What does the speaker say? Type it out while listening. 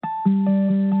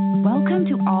Welcome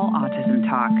to All Autism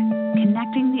Talk,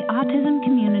 connecting the autism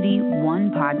community one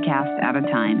podcast at a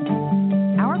time.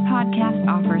 Our podcast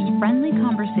offers friendly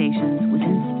conversations with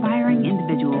inspiring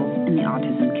individuals in the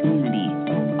autism community.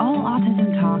 All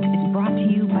Autism Talk is brought to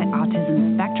you by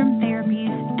Autism Spectrum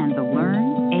Therapies and the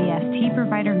Learn AST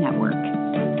Provider Network.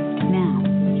 Now,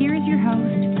 here is your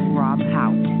host, Rob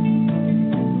Haupt.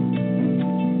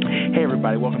 Hey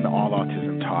everybody, welcome to All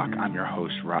Autism Talk. I'm your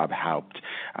host, Rob Haupt,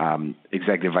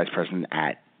 Executive Vice President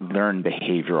at Learn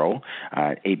Behavioral,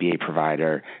 ABA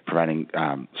provider, providing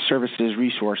services,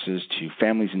 resources to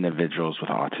families and individuals with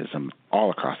autism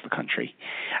all across the country.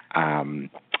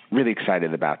 Really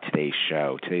excited about today's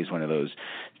show. Today's one of those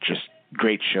just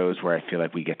great shows where I feel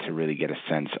like we get to really get a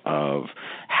sense of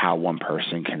how one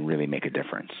person can really make a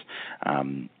difference.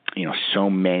 So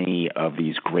many of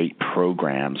these great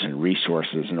programs and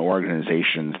resources and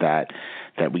organizations that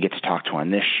we get to talk to on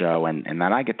this show and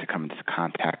that I get to come into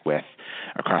contact with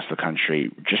across the country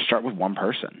just start with one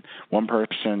person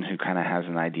who kind of has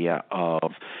an idea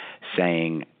of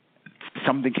saying,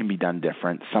 something can be done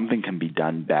different. Something can be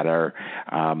done better.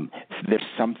 There's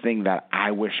something that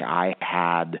I wish I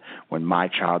had when my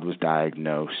child was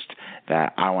diagnosed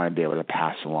that I want to be able to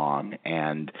pass along.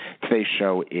 And today's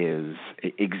show is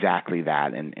exactly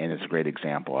that, and it's a great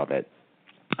example of it.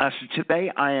 So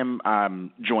today I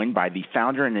am joined by the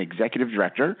founder and executive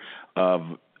director of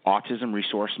Autism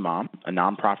Resource Mom, a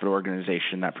nonprofit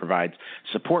organization that provides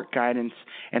support, guidance,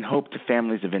 and hope to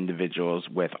families of individuals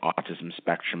with autism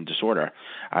spectrum disorder.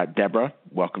 Deborah,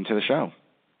 welcome to the show.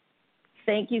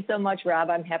 Thank you so much,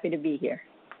 Rob. I'm happy to be here.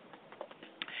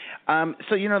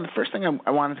 The first thing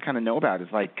I wanted to kind of know about is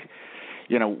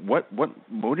what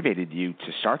motivated you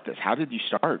to start this? How did you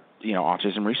start,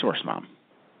 Autism Resource Mom?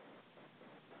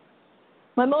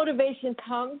 My motivation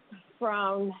comes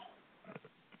from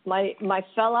my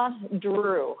fella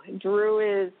Drew.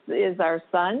 Drew is our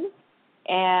son,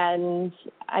 and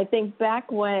I think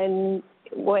back when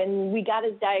we got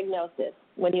his diagnosis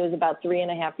when he was about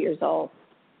 3.5 years old,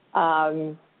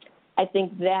 I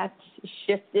think that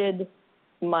shifted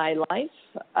my life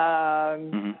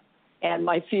and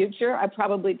my future. I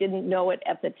probably didn't know it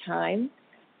at the time,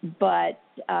 but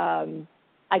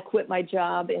I quit my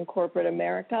job in corporate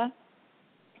America.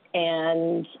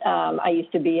 And I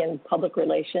used to be in public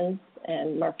relations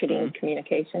and marketing and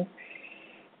communications.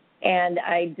 And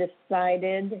I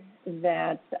decided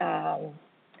that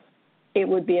it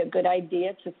would be a good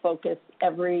idea to focus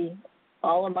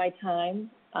all of my time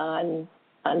on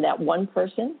that one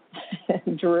person,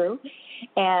 Drew.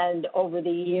 And over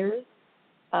the years,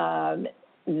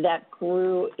 that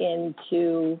grew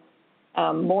into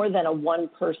more than a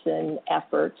one-person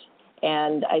effort.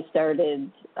 And I started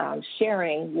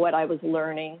sharing what I was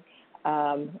learning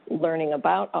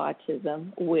about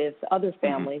autism with other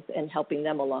families and helping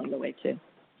them along the way too.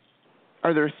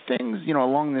 Are there things,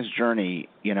 along this journey,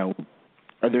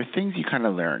 are there things you kind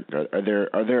of learned? Are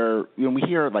there we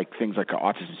hear things like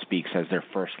Autism Speaks as their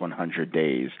first 100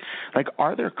 days.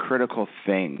 Are there critical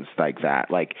things like that?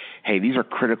 Hey, these are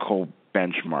critical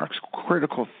benchmarks,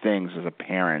 critical things as a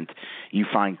parent you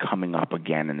find coming up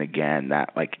again and again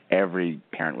that every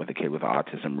parent with a kid with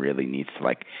autism really needs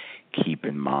to keep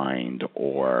in mind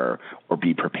or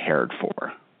be prepared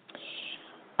for?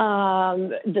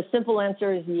 The simple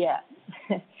answer is yes.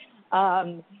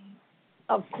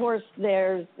 Of course,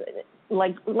 there's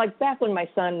back when my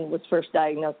son was first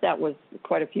diagnosed, that was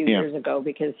quite a few years ago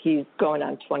because he's going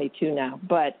on 22 now.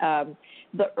 But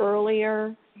the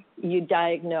earlier you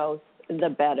diagnose, the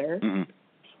better.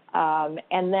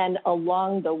 And then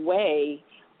along the way,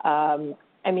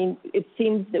 it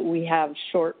seems that we have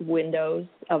short windows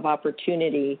of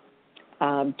opportunity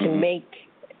to make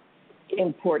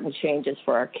important changes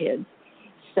for our kids.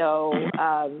 So,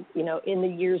 in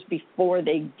the years before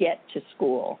they get to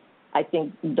school, I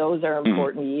think those are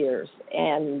important years.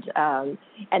 And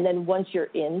then once you're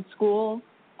in school,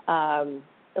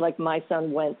 my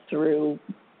son went through,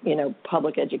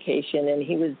 public education, and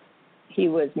he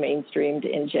was mainstreamed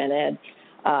in gen ed.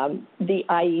 The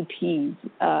IEPs,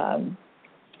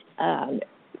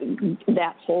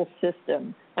 that whole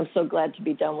system, I'm so glad to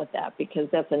be done with that because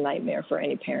that's a nightmare for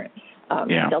any parent.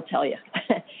 They'll tell you.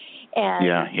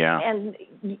 And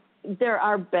there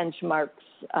are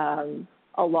benchmarks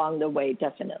along the way,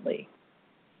 definitely.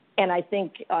 And I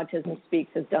think Autism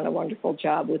Speaks has done a wonderful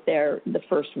job with the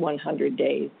first 100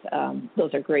 days.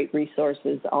 Those are great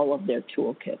resources, all of their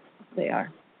toolkits. They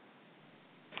are.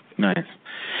 Nice.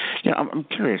 I'm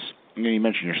curious. You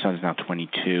mentioned your son's now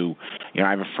 22. I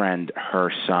have a friend,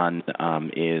 her son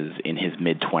is in his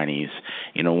mid-20s.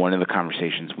 One of the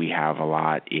conversations we have a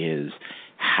lot is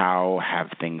how have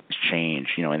things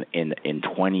changed, in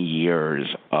 20 years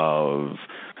of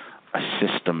a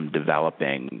system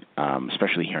developing,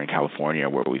 especially here in California,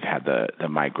 where we've had the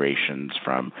migrations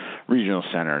from regional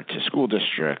center to school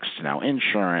districts to now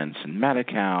insurance and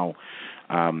Medi-Cal.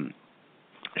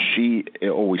 She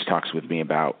always talks with me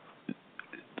about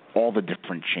all the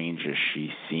different changes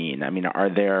she's seen. I mean, are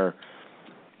there,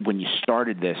 when you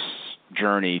started this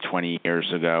journey 20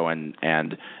 years ago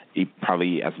and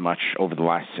probably as much over the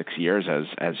last 6 years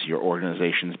as your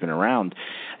organization's been around,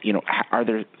 are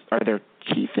there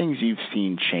key things you've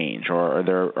seen change, or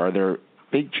are there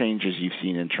big changes you've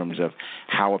seen in terms of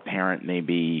how a parent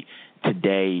maybe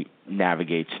today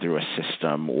navigates through a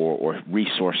system, or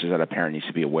resources that a parent needs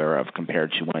to be aware of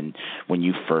compared to when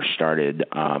you first started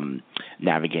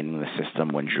navigating the system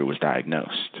when Drew was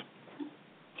diagnosed?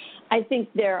 I think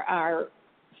there are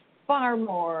far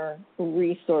more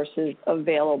resources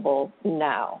available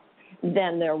now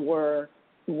than there were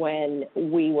when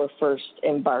we were first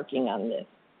embarking on this.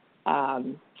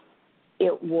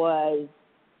 It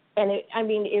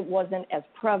wasn't as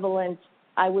prevalent.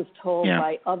 I was told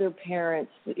by other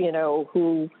parents,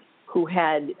 who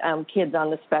had kids on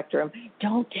the spectrum,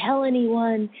 don't tell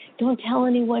anyone your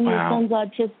son's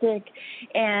autistic.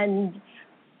 And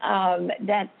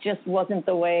that just wasn't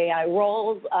the way I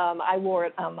rolled. I wore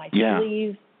it on my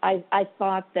sleeve. I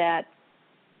thought that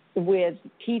with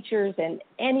teachers and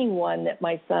anyone that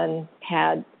my son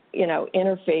had,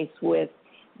 interface with,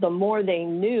 the more they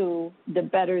knew, the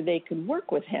better they could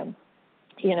work with him.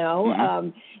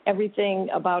 Everything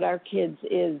about our kids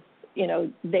is,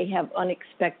 they have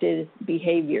unexpected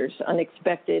behaviors,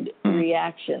 unexpected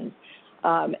reactions.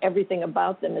 Everything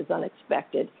about them is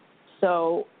unexpected.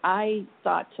 So I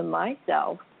thought to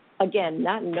myself, again,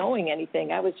 not knowing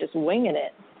anything, I was just winging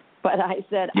it. But I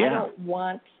said, I don't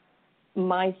want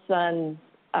my son's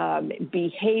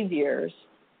behaviors,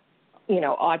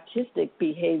 autistic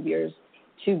behaviors,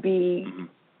 to be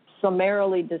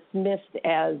summarily dismissed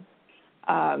as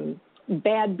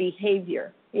bad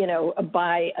behavior,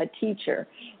 by a teacher.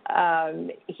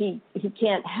 He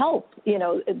can't help,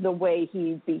 the way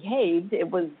he behaved. It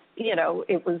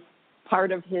was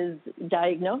part of his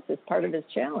diagnosis, part of his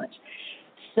challenge.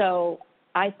 So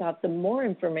I thought the more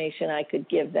information I could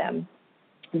give them,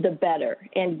 the better.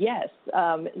 And yes,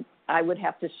 I would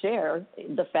have to share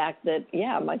the fact that,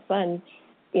 my son,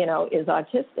 is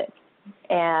autistic.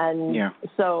 And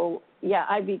so,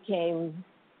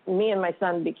 me and my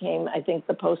son became, I think,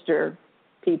 the poster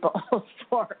people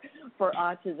for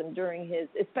autism during his,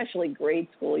 especially grade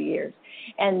school years.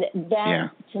 And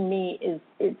that to me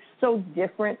it's so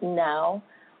different now,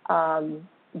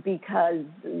 because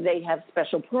they have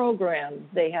special programs,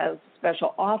 they have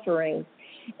special offerings.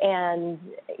 And,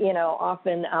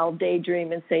 often I'll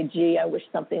daydream and say, gee, I wish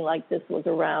something like this was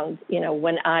around,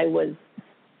 when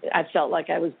I felt like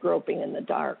I was groping in the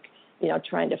dark,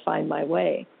 trying to find my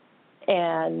way.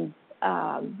 And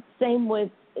same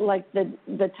with like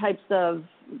the types of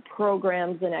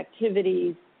programs and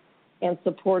activities and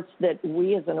supports that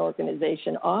we as an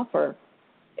organization offer.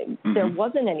 There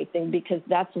wasn't anything, because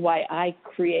that's why I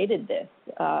created this.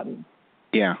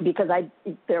 Because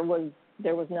there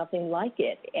was nothing like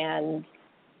it, and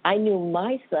I knew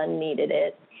my son needed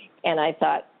it, and I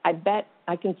thought, I bet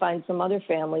I can find some other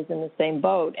families in the same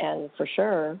boat, and for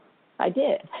sure, I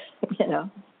did.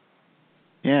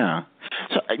 Yeah.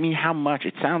 So, I mean, how much?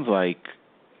 It sounds like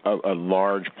a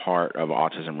large part of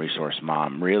Autism Resource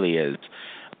Mom really is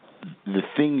the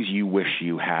things you wish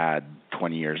you had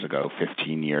 20 years ago,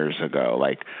 15 years ago.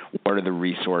 Like, what are the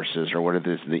resources, or what are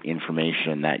the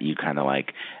information that you kind of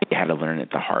like, you had to learn it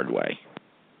the hard way?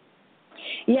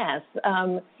 Yes.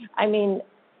 I mean,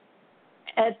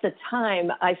 at the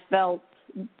time, I felt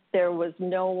there was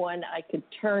no one I could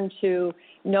turn to,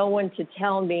 no one to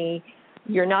tell me,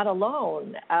 you're not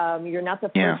alone. You're not the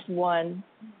first one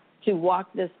to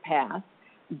walk this path.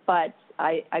 But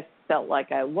I felt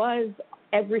like I was.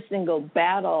 Every single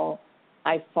battle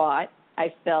I fought,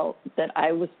 I felt that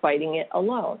I was fighting it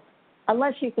alone.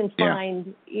 Unless you can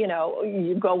find,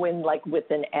 you go in like with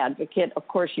an advocate. Of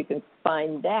course, you can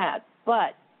find that.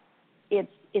 But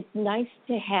it's nice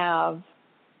to have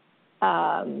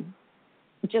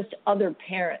just other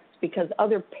parents, because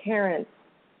other parents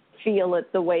feel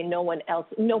it the way no one else,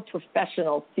 no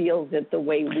professional feels it the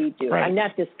way we do. Right. I'm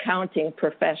not discounting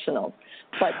professionals,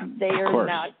 but they are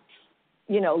not,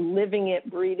 living it,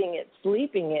 breathing it,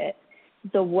 sleeping it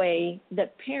the way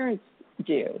that parents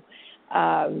do.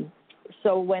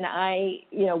 So when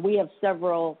we have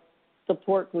several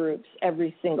support groups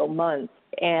every single month,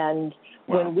 and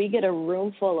when we get a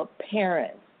room full of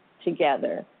parents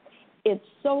together, it's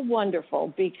so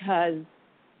wonderful because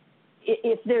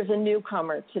if there's a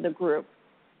newcomer to the group,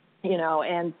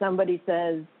 and somebody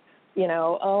says,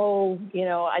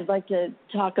 I'd like to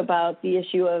talk about the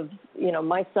issue of,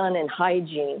 my son and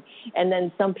hygiene. And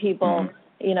then some people,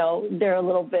 they're a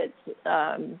little bit,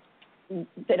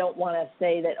 they don't want to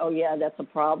say that, oh, yeah, that's a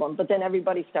problem. But then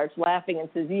everybody starts laughing and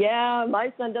says, yeah,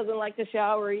 my son doesn't like to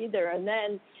shower either. And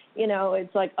then,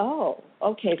 it's like, oh,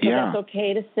 okay, so that's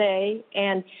okay to say.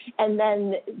 And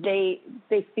then they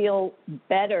feel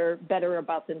better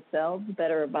about themselves,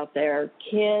 better about their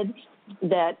kid,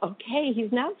 that, okay,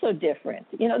 he's not so different.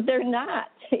 They're not.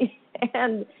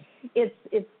 And it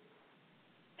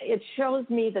shows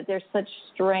me that there's such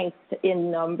strength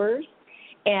in numbers,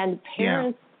 and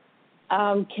parents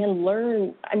can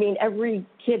learn. I mean, every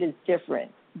kid is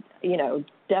different,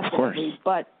 definitely,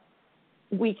 but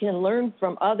we can learn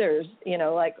from others,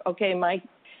 like, okay,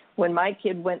 when my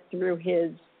kid went through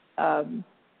his,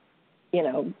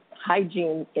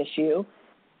 hygiene issue,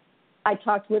 I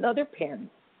talked with other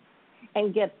parents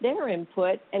and get their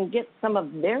input and get some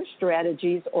of their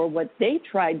strategies or what they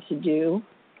tried to do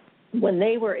when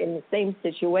they were in the same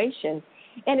situation.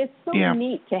 And it's so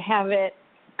neat to have it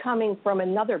coming from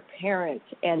another parent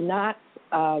and not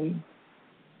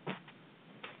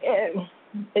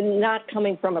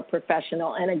coming from a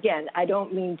professional. And again, I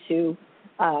don't mean to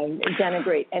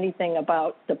denigrate anything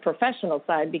about the professional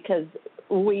side, because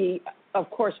of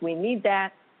course we need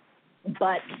that.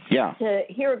 But to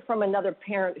hear it from another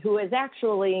parent who has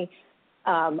actually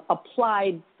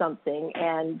applied something,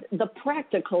 and the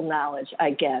practical knowledge,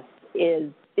 I guess,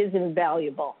 is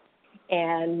invaluable.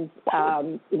 And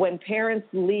when parents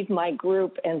leave my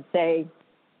group and say,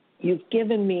 you've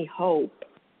given me hope,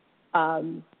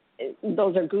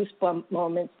 those are goosebump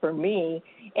moments for me.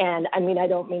 And I mean, I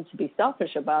don't mean to be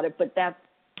selfish about it, but that's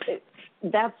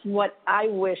what I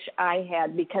wish I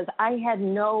had, because I had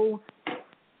no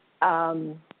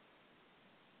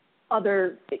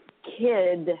other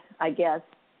kid, I guess,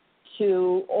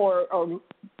 or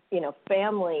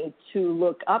family to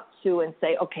look up to and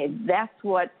say, okay, that's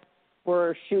what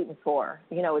we're shooting for.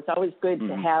 It's always good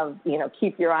to have,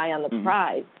 keep your eye on the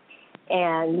prize.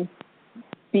 And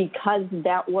because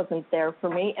that wasn't there for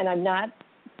me, and I'm not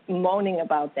moaning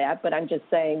about that, but I'm just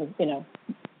saying,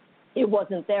 it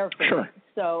wasn't there for me.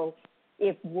 So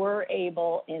if we're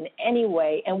able in any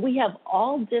way, and we have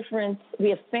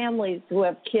families who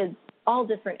have kids all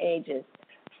different ages,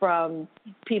 from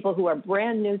people who are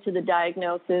brand new to the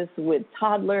diagnosis with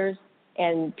toddlers,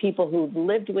 and people who've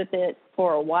lived with it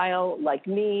for a while, like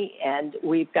me, and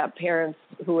we've got parents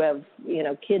who have,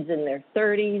 kids in their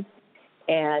 30s.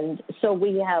 And so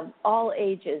we have all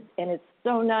ages, and it's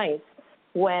so nice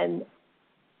when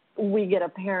we get a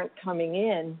parent coming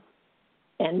in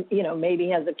and, maybe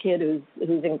has a kid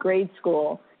who's in grade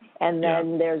school, and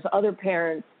then there's other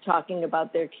parents talking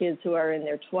about their kids who are in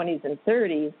their 20s and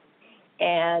 30s,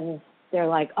 and they're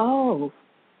like, oh,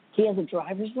 he has a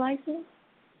driver's license?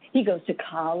 He goes to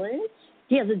college?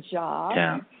 He has a job?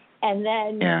 Yeah. And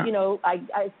then,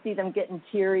 I see them getting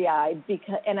teary-eyed,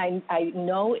 and I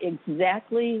know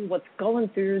exactly what's going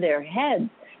through their heads.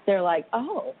 They're like,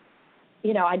 oh,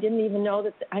 I didn't even know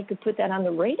that I could put that on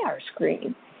the radar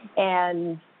screen.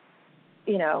 And,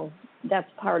 that's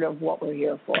part of what we're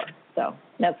here for. So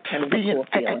that's kind of a cool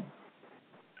feeling.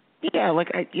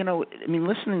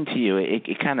 Listening to you,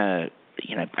 it kind of,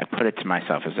 I put it to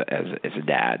myself as a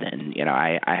dad, and,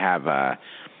 I have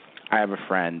a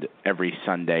friend every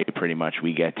Sunday, pretty much.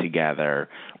 We get together,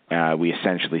 we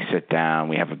essentially sit down,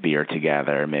 we have a beer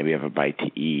together, maybe have a bite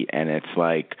to eat, and it's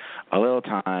like a little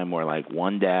time where like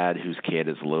one dad whose kid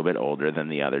is a little bit older than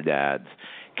the other dads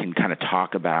can kind of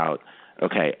talk about,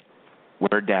 okay,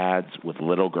 we're dads with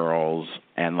little girls,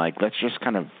 and like let's just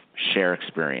kind of share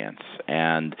experience.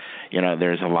 And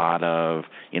there's a lot of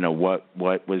what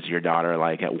was your daughter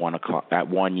like at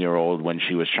 1 year old when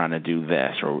she was trying to do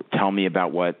this, or tell me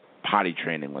about what potty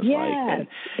training was like.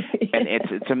 And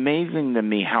it's amazing to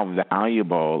me how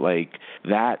valuable like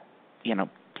that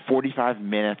 45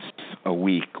 minutes a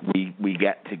week we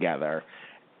get together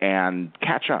and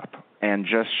catch up and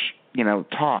just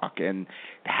talk, and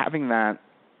having that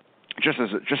just as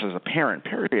a parent,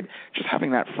 period, just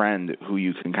having that friend who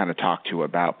you can kind of talk to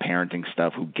about parenting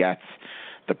stuff, who gets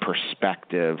the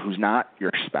perspective, who's not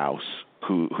your spouse,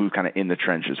 who's kind of in the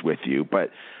trenches with you, but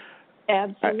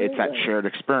absolutely, it's that shared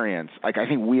experience. Like, I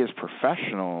think we as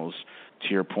professionals, to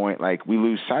your point, like we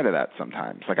lose sight of that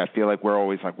sometimes. Like, I feel like we're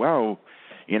always like, well,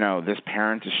 this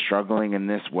parent is struggling in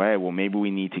this way. Well, maybe we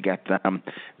need to get them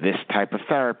this type of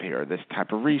therapy or this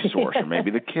type of resource, or maybe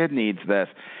the kid needs this.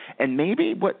 And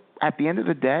maybe at the end of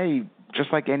the day,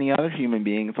 just like any other human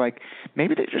being, it's like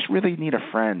maybe they just really need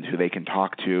a friend who they can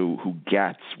talk to who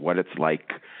gets what it's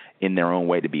like in their own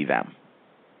way to be them.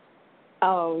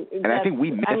 Oh, and I think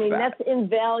we miss that. That's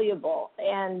invaluable.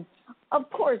 And of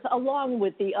course, along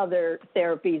with the other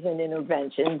therapies and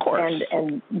interventions,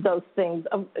 and those things,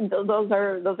 those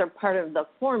are part of the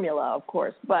formula, of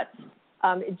course. But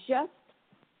just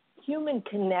human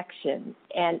connection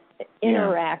and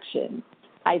interaction,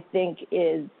 I think,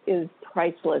 is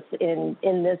priceless in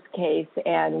this case.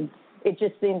 And it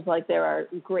just seems like there are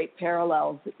great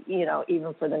parallels,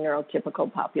 even for the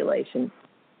neurotypical population.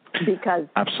 Because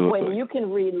Absolutely. when you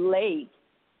can relate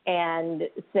and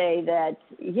say that,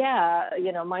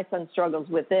 my son struggles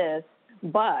with this,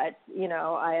 but,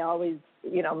 I always,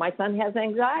 my son has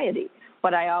anxiety,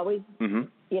 but I always,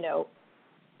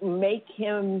 make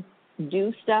him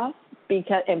do stuff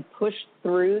and push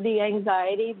through the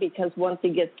anxiety, because once he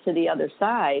gets to the other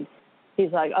side,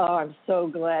 he's like, oh, I'm so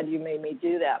glad you made me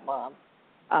do that, Mom,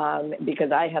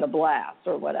 because I had a blast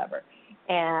or whatever.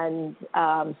 And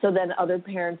so then other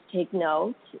parents take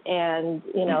notes and,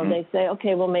 they say,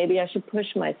 okay, well, maybe I should push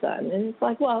my son. And it's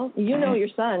like, well, you know your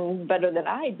son better than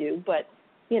I do, but,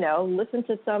 listen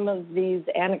to some of these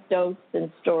anecdotes and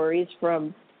stories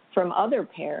from other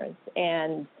parents.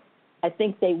 And I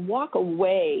think they walk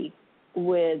away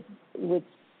with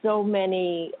so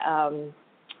many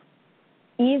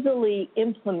easily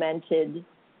implemented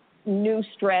new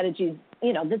strategies,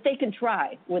 that they can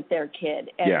try with their kid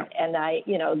and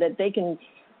that they can,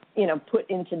 put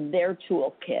into their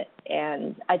toolkit.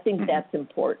 And I think that's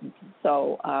important.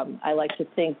 So I like to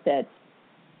think that,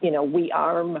 we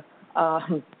arm,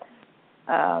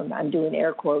 I'm doing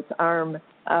air quotes, arm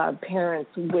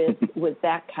parents with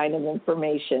that kind of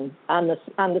information on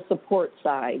the support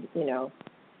side,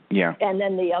 Yeah. And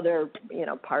then the other,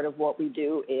 part of what we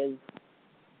do is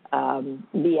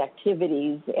the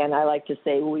activities, and I like to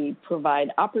say we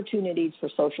provide opportunities for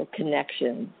social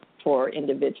connection for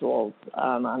individuals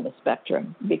on the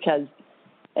spectrum, because,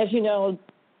 as you know,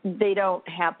 they don't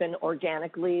happen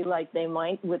organically like they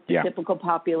might with the typical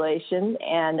population,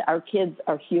 and our kids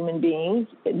are human beings.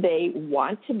 They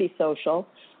want to be social,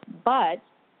 but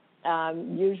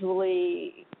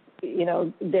usually,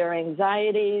 their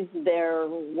anxieties, their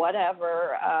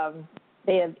whatever,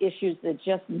 they have issues that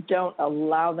just don't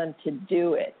allow them to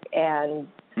do it. And,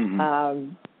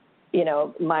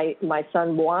 my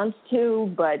son wants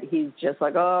to, but he's just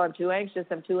like, oh, I'm too anxious.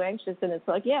 And it's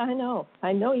like, yeah,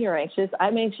 I know you're anxious.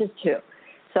 I'm anxious too.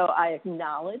 So I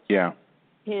acknowledge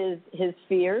his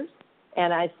fears,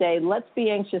 and I say, let's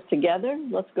be anxious together.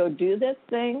 Let's go do this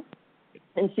thing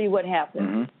and see what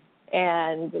happens.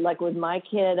 And like with my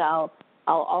kid, I'll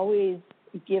always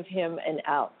give him an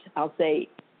out. I'll say,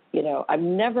 I've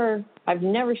never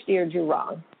steered you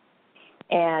wrong,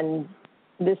 and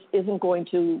this isn't going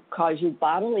to cause you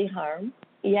bodily harm.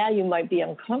 Yeah, you might be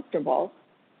uncomfortable,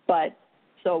 but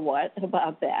so what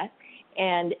about that?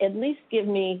 And at least give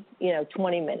me,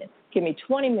 20 minutes. Give me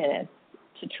 20 minutes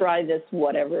to try this,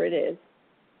 whatever it is.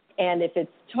 And if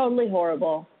it's totally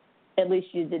horrible, at least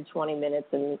you did 20 minutes,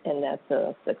 and that's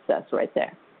a success right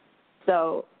there.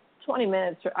 So 20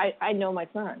 minutes, I know my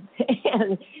son.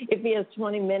 And if he has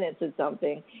 20 minutes of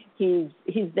something, he's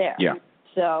there. Yeah.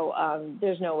 So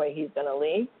there's no way he's going to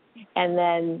leave. And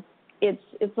then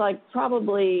it's like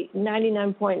probably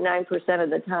 99.9% of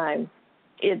the time,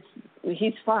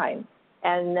 he's fine.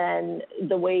 And then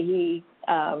the way he,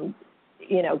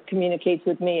 communicates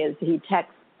with me is he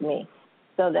texts me.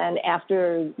 So then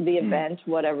after the event,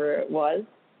 whatever it was,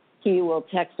 he will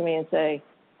text me and say,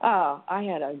 oh, I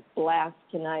had a blast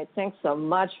tonight. Thanks so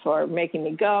much for making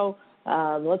me go.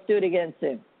 Let's do it again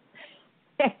soon.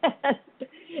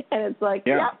 And it's like,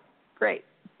 yeah, great.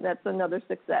 That's another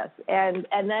success. And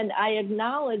then I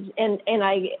acknowledge and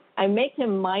I make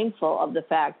him mindful of the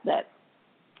fact that,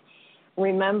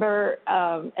 remember,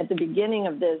 at the beginning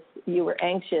of this, you were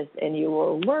anxious and you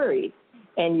were worried,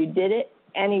 and you did it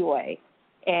anyway.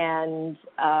 And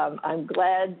I'm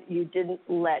glad you didn't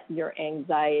let your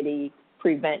anxiety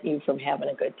prevent you from having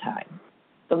a good time.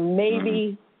 So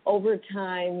maybe over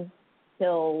time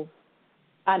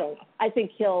I don't know. I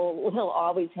think he'll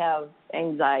always have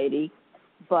anxiety,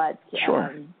 but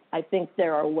I think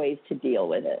there are ways to deal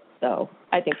with it. So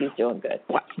I think he's doing good.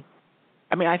 Well,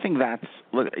 I mean, I think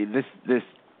this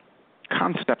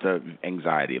concept of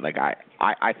anxiety, like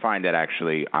I find it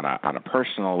actually on a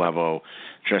personal level,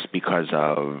 just because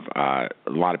of a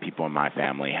lot of people in my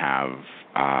family have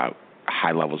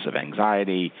high levels of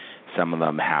anxiety. Some of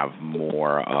them have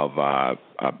more of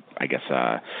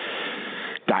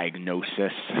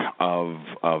diagnosis of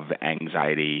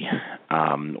anxiety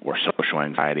or social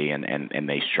anxiety, and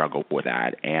they struggle with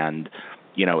that. And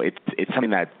it's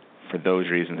something that, for those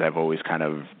reasons, I've always kind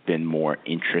of been more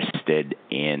interested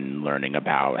in learning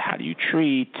about. How do you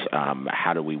treat?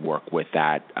 How do we work with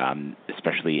that,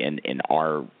 especially in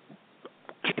our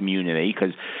community?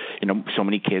 Because so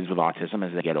many kids with autism,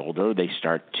 as they get older, they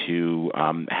start to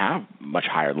have much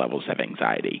higher levels of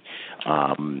anxiety.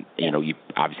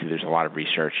 Obviously there's a lot of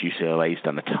research. UCLA's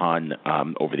done a ton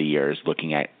over the years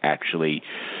looking at actually,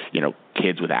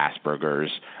 kids with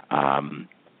Asperger's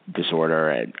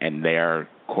disorder and their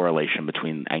correlation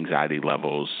between anxiety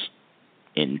levels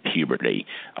in puberty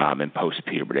and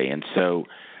post-puberty. And so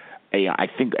I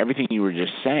think everything you were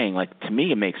just saying, to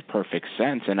me, it makes perfect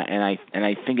sense, and I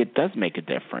think it does make a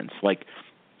difference.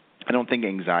 I don't think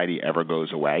anxiety ever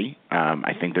goes away.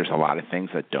 I think there's a lot of things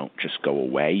that don't just go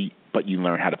away, but you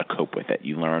learn how to cope with it.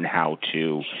 You learn how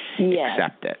to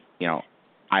accept it.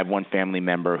 I have one family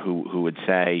member who would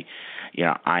say,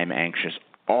 I'm anxious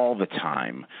all the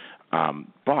time,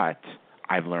 but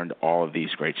I've learned all of these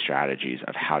great strategies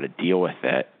of how to deal with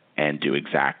it and do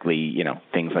exactly,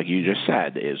 things like you just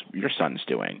said is your son's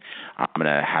doing. I'm going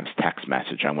to have text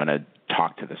message. I'm going to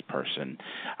talk to this person.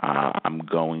 I'm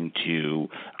going to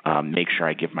make sure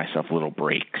I give myself little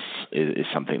breaks is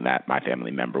something that my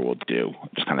family member will do,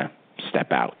 just kind of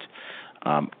step out.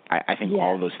 I think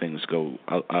all those things go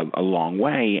a long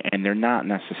way, and they're not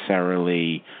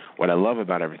necessarily – what I love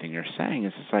about everything you're saying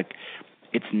is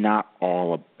it's not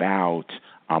all about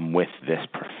with this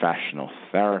professional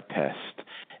therapist.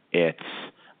 It's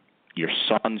your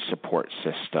son's support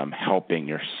system helping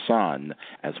your son,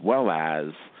 as well as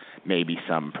maybe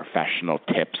some professional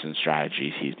tips and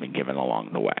strategies he's been given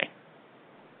along the way.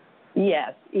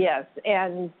 Yes,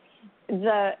 and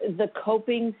the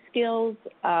coping skills.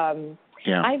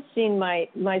 I've seen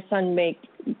my son make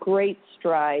great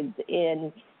strides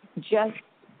in just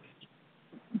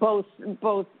both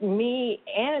me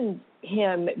and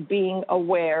him being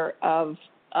aware of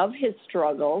his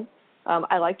struggles.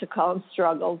 I like to call them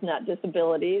struggles, not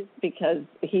disabilities, because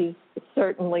he's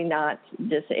certainly not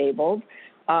disabled.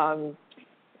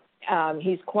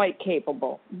 He's quite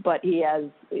capable, but he has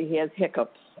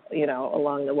hiccups,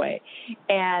 along the way.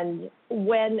 And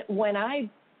when I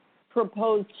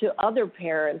propose to other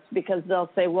parents, because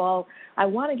they'll say, well, I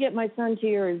want to get my son to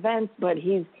your events, but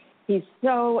he's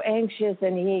so anxious,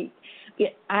 and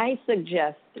I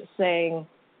suggest saying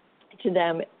to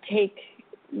them, take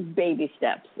baby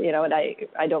steps, and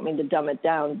I don't mean to dumb it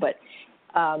down, but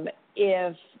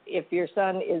if your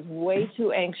son is way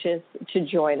too anxious to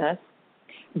join us,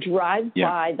 drive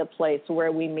by the place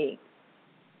where we meet.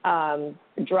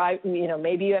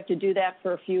 Maybe you have to do that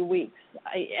for a few weeks.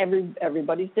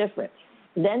 Everybody's different.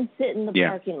 Then sit in the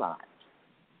parking lot,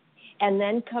 and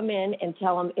then come in and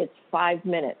tell them it's 5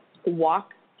 minutes.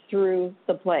 Walk through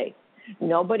the place.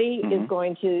 Nobody is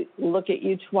going to look at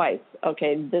you twice.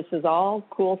 Okay, this is all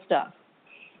cool stuff.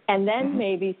 And then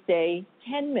maybe stay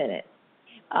 10 minutes.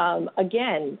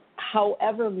 Again,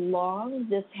 however long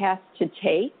this has to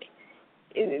take,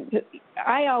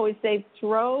 I always say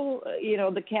throw,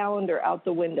 the calendar out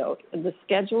the window. The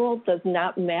schedule does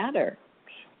not matter.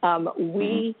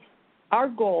 Our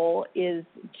goal is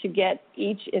to get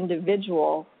each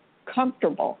individual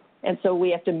comfortable. And so we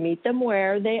have to meet them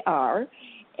where they are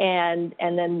and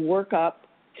then work up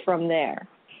from there.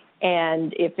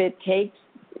 And if it takes,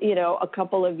 a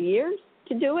couple of years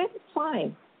to do it,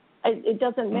 fine. It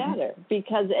doesn't matter,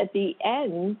 because at the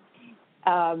end,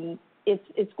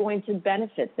 it's going to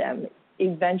benefit them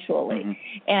eventually.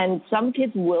 And some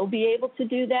kids will be able to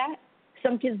do that.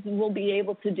 Some kids will be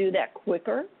able to do that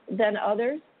quicker than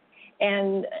others.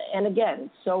 And again,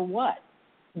 so what?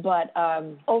 But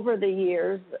over the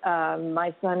years,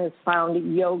 my son has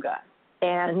found yoga.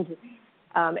 And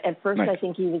at first, I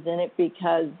think he was in it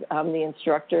because the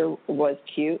instructor was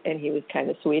cute and he was kind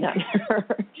of sweet on her.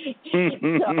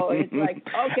 So it's like,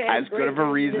 okay. As good of a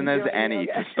reason as any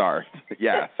to start.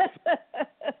 Yes.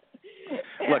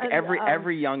 Look,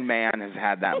 every young man has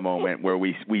had that moment where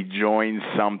we join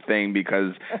something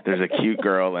because there's a cute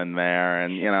girl in there,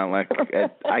 and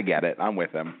I get it. I'm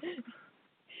with him.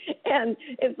 And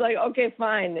it's like, okay,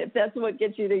 fine. If that's what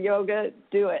gets you to yoga,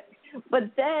 do it. But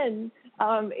then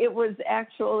it was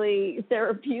actually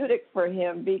therapeutic for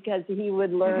him because he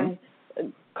would learn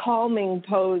calming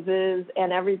poses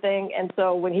and everything. And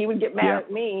so when he would get mad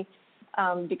at me,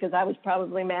 because I was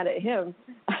probably mad at him,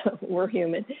 we're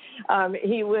human,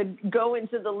 he would go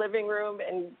into the living room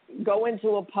and go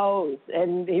into a pose.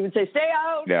 And he would say, stay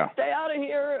out of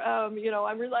here.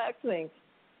 I'm relaxing.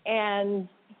 And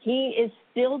he is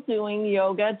still doing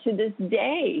yoga to this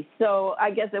day. So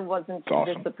I guess it wasn't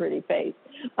awesome. just a pretty face.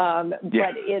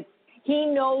 But he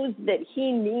knows that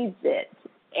he needs it.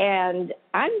 And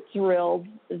I'm thrilled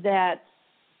that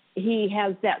he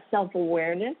has that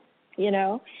self-awareness,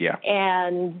 Yeah.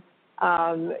 And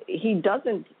he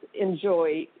doesn't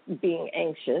enjoy being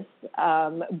anxious,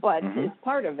 but it's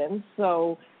part of him.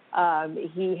 So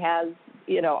he has,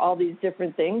 all these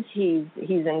different things. He's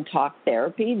in talk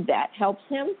therapy. That helps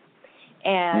him.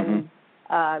 And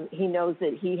he knows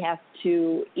that he has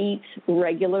to eat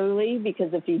regularly,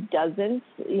 because if he doesn't,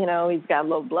 he's got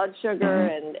low blood sugar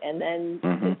and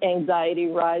then anxiety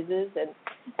rises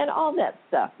and all that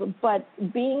stuff. But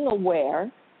being aware,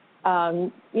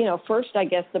 first, I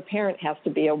guess the parent has to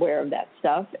be aware of that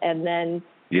stuff, and then,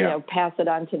 pass it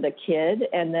on to the kid.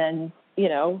 And then,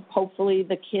 hopefully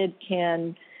the kid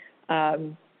can,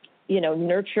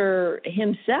 nurture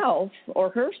himself or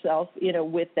herself,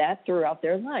 with that throughout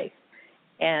their life.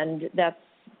 And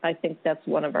I think that's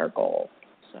one of our goals.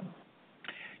 So,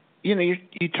 you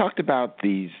talked about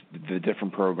the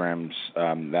different programs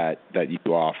that you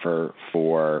offer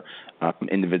for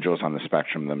individuals on the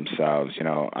spectrum themselves.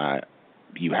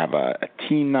 You have a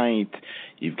teen night.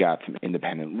 You've got some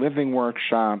independent living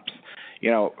workshops.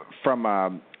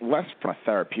 From less from a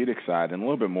therapeutic side and a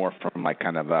little bit more from like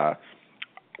kind of a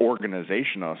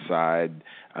organizational side.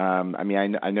 I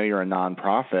know you're a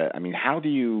nonprofit. How do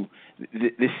you?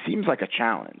 This seems like a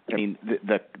challenge.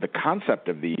 The concept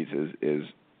of these is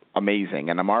amazing,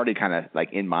 and I'm already kind of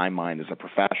like in my mind as a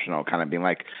professional, kind of being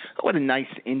like, oh, what a nice,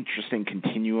 interesting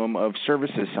continuum of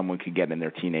services someone could get in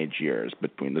their teenage years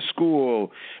between the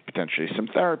school, potentially some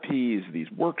therapies,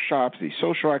 these workshops, these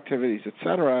social activities,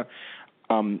 etc.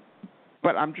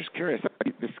 But I'm just curious.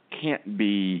 This can't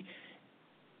be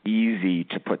easy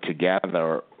to put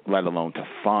together, let alone to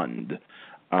fund.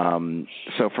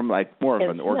 So from like more of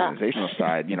an organizational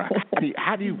side,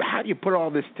 how do you put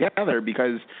all this together?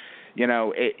 Because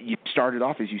you started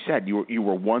off, as you said, you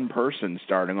were one person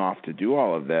starting off to do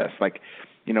all of this. Like,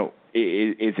 is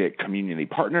it community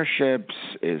partnerships?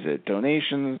 Is it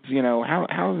donations?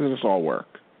 How does this all work?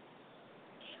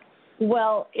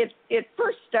 Well, it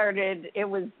first started. It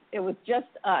was just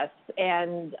us,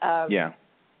 and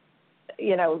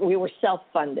we were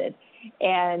self-funded,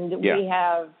 and we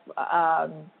have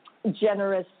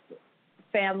generous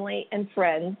family and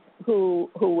friends who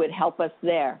would help us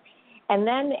there. And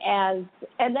then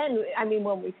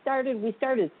when we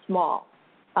started small.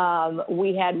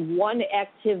 We had one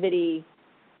activity,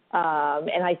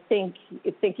 and I think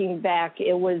thinking back,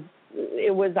 it was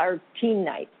our teen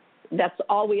night. That's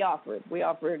all we offered. We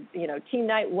offered, teen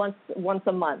night once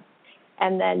a month.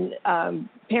 And then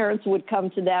parents would come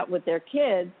to that with their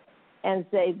kids and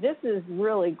say, this is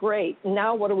really great.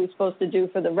 Now what are we supposed to do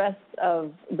for the rest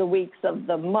of the weeks of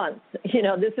the month?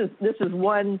 This is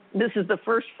the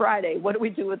first Friday. What do we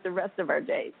do with the rest of our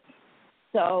days?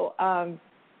 So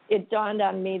it dawned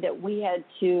on me that we had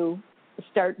to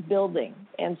start building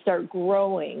and start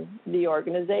growing the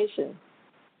organization.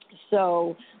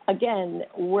 So again,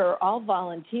 we're all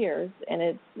volunteers, and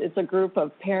it's a group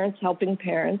of parents helping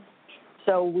parents.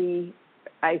 So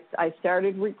I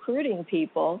started recruiting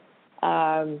people,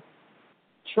 trying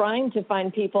to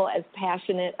find people as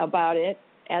passionate about it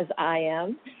as I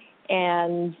am,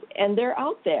 and they're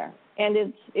out there.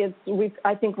 And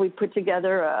I think we put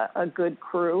together a good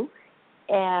crew,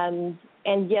 and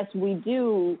yes, we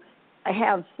do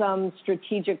have some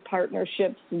strategic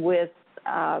partnerships with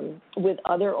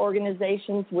other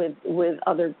organizations, with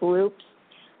other groups.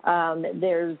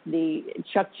 There's the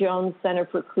Chuck Jones Center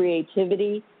for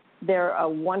Creativity. They're a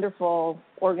wonderful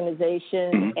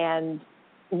organization, and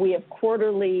we have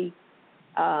quarterly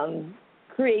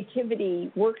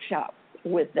creativity workshops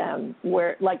with them,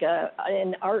 where like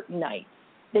an art night.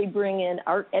 They bring in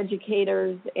art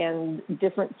educators and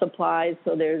different supplies,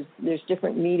 so there's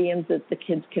different mediums that the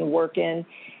kids can work in,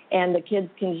 and the kids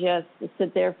can just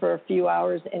sit there for a few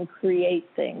hours and create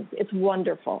things. It's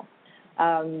wonderful,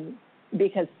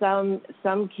 because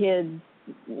some kids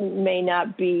may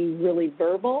not be really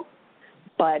verbal,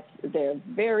 but they're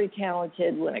very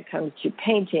talented when it comes to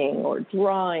painting or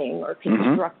drawing or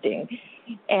constructing,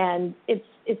 and it's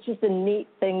just a neat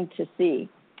thing to see.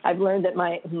 I've learned that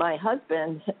my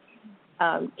husband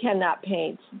cannot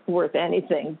paint worth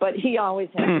anything, but he always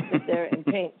has to sit there and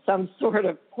paint some sort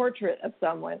of portrait of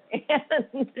someone,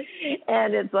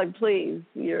 and it's like, please,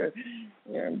 you're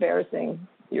embarrassing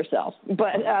yourself.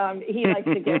 But he likes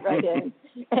to get right in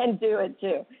and do it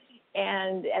too.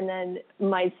 And then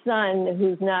my son,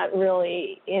 who's not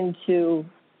really into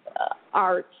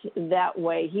art that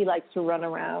way. He likes to run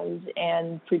around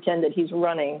and pretend that he's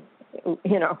running,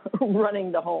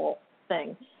 running the whole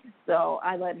thing. So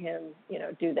I let him,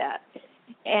 do that.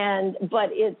 But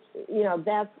it's,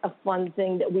 that's a fun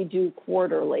thing that we do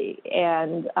quarterly.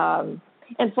 And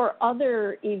for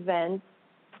other events,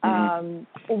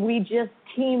 we just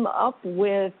team up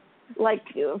with, like,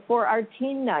 for our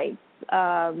teen nights,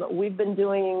 we've been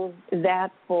doing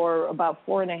that for about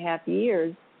 4.5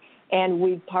 years, and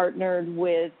we've partnered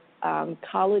with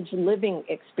College Living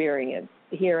Experience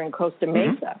here in Costa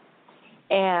Mesa.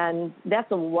 And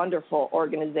that's a wonderful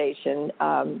organization.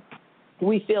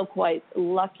 We feel quite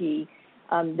lucky.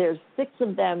 There's 6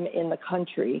 of them in the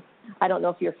country. I don't know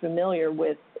if you're familiar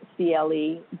with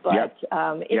CLE, but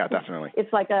definitely.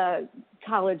 It's like a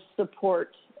college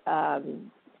support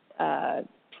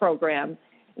program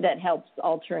that helps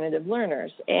alternative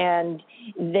learners. And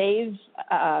they've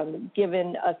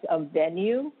given us a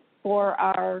venue for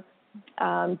our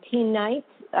teen nights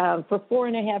for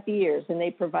 4.5 years, and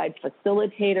they provide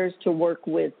facilitators to work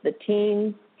with the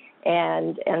teens,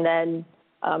 and then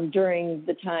during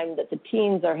the time that the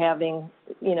teens are having,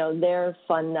 their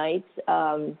fun nights,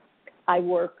 I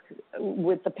work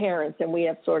with the parents, and we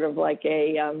have sort of like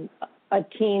a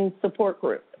teen support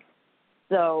group.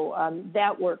 So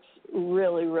that works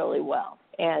really, really well,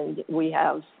 and we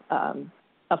have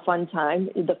a fun time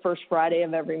the first Friday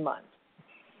of every month.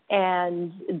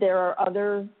 And there are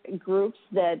other groups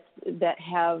that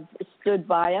have stood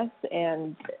by us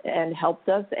and helped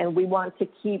us, and we want to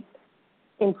keep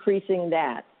increasing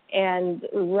that. And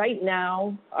right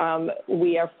now,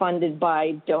 we are funded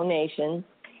by donations,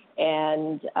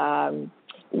 and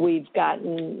we've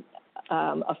gotten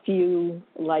a few,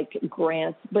 like,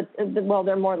 grants, but, well,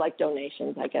 they're more like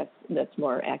donations, I guess that's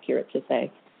more accurate to say.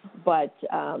 But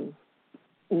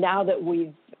now that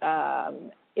we've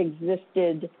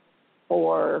existed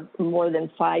for more than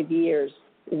 5 years,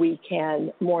 we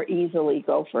can more easily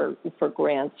go for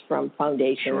grants from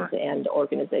foundations and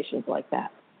organizations like that.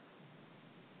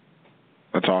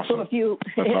 That's awesome. So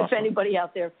if anybody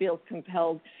out there feels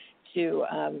compelled to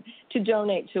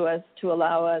donate to us to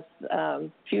allow us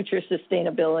future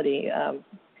sustainability,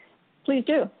 please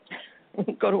do.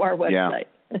 Go to our website.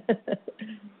 Yeah.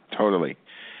 Totally.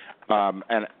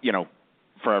 And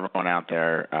for everyone out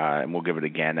there, and we'll give it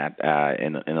again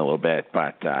in a little bit,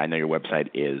 but I know your website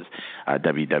is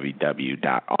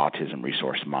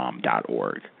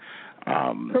www.autismresourcemom.org.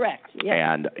 Correct.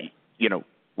 Yeah. And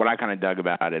what I kind of dug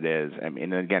about it is, I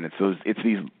mean, again, it's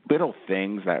these little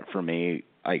things that for me,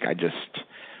 like,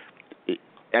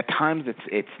 at times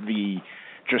it's the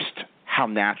just how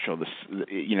natural this,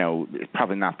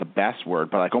 probably not the best word,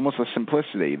 but like almost the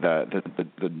simplicity, the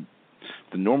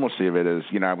normalcy of it is,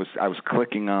 I was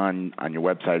clicking on your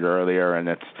website earlier, and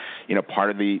it's, part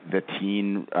of the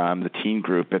teen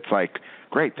group. It's like,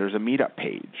 great, there's a meetup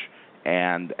page,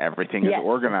 and everything is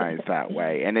organized that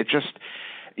way. And it just,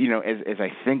 as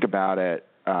I think about it,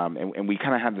 and we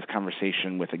kind of had this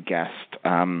conversation with a guest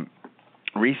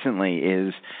recently,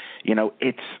 is,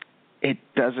 it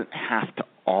doesn't have to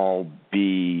all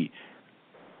be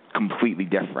completely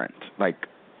different. Like,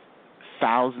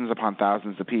 thousands upon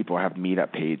thousands of people have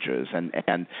meetup pages,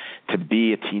 and to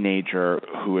be a teenager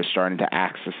who is starting to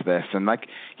access this, and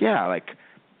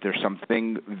there's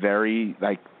something very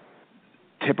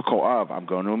typical of, I'm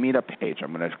going to a meetup page,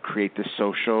 I'm going to create this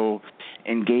social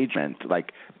engagement.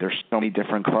 Like, there's so many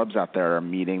different clubs out there are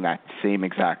meeting that same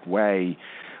exact way.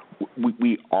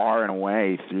 We are, in a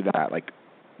way, through that,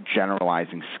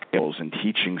 generalizing skills and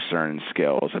teaching certain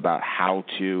skills about how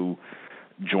to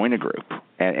join a group,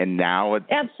 and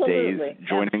nowadays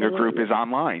joining a group is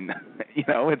online.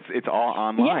 It's all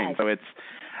online. Yes. So it's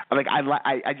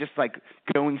I just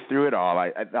going through it all.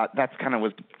 I that's kind of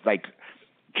was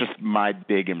just my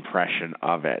big impression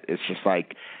of it. It's just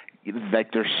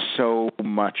there's so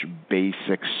much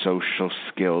basic social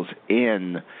skills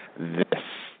in this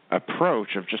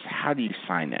approach of just how do you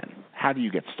sign in, how do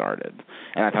you get started,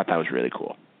 and I thought that was really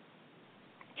cool.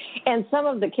 And some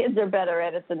of the kids are better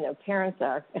at it than their parents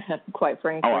are, quite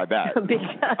frankly. Oh, I bet. I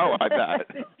bet.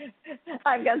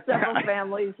 I've got several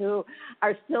families who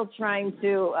are still trying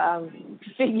to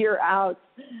figure out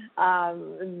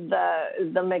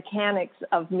the mechanics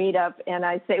of Meetup. And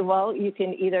I say, well, you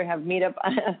can either have Meetup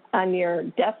on your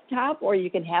desktop or you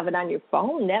can have it on your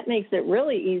phone. That makes it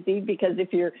really easy, because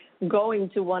if you're going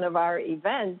to one of our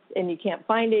events and you can't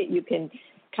find it, you can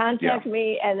contact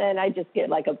me, and then I just get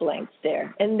a blank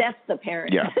stare. And that's the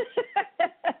parent. Yeah.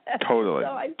 Totally. So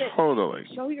I said, totally.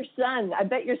 Show your son. I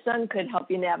bet your son could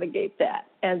help you navigate that.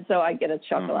 And so I get a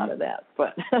chuckle out of that.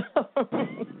 But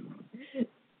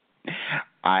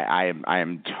I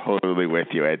am totally with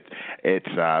you.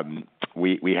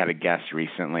 We had a guest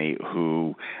recently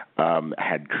who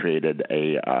had created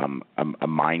a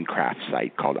Minecraft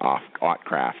site called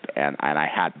Autcraft, and I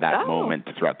had that moment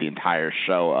throughout the entire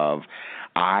show of,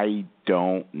 I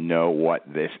don't know what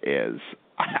this is.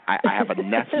 I have a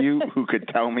nephew who could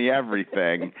tell me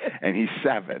everything, and he's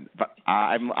 7. But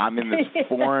I'm in this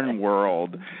foreign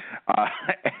world.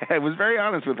 I was very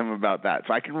honest with him about that,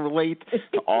 so I can relate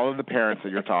to all of the parents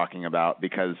that you're talking about,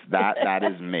 because that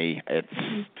is me.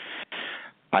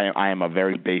 I am a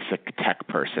very basic tech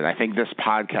person. I think this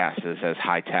podcast is as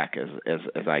high tech as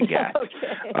I get.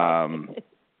 Okay.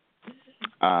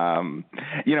 One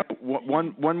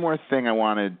more thing I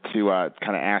wanted to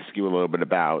kind of ask you a little bit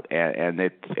about, and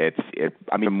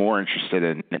I'm more interested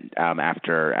in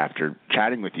after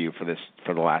chatting with you for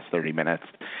the last 30 minutes.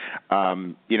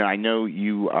 I know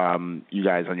you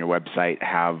guys on your website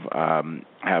have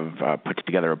put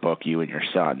together a book, you and your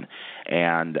son,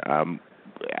 and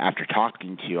after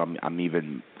talking to you, I'm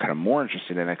even kind of more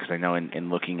interested in it, because I know in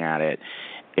looking at it,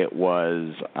 it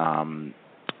was.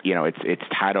 It's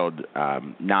titled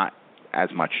not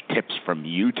as much tips from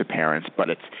you to parents,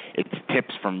 but it's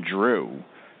tips from Drew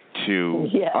to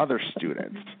other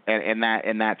students, and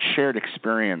that shared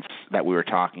experience that we were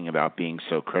talking about being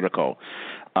so critical.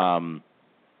 I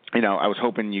was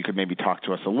hoping you could maybe talk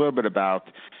to us a little bit about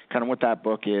kind of what that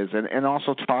book is, and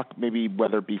also talk maybe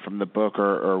whether it be from the book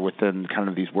or within kind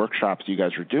of these workshops you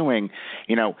guys are doing,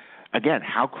 again,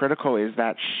 how critical is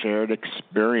that shared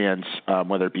experience,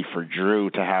 whether it be for Drew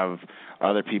to have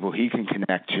other people he can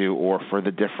connect to, or for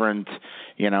the different,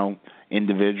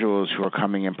 individuals who are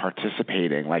coming and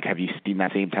participating? Like, have you seen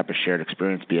that same type of shared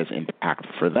experience be as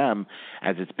impactful for them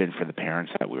as it's been for the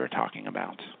parents that we were talking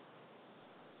about?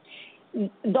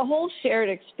 The whole shared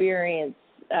experience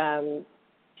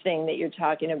thing that you're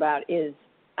talking about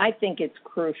I think it's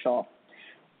crucial.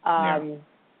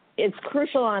 It's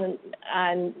crucial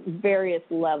on various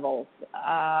levels.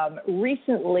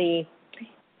 Recently,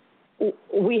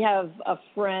 we have a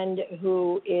friend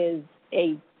who is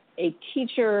a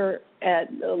teacher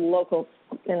in a local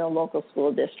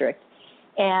school district,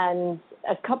 and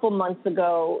a couple months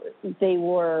ago they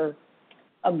were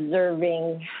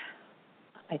observing.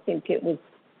 I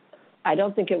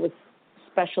don't think it was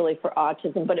especially for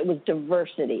autism, but it was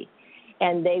diversity,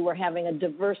 and they were having a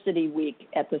diversity week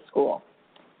at the school.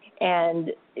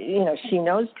 And, she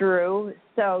knows Drew,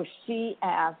 so she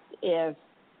asked if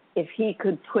he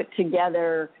could put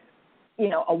together, a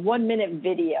 1-minute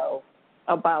video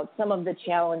about some of the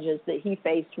challenges that he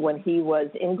faced when he was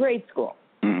in grade school.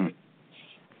 Mm-hmm.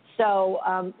 So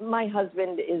my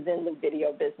husband is in the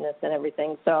video business and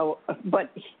everything. So, but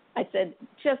I said,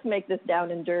 just make this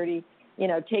down and dirty.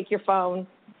 Take your phone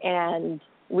and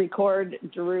record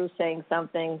Drew saying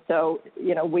something. So,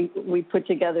 we put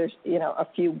together, a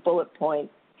few bullet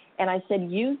points. And I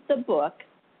said, use the book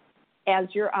as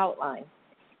your outline.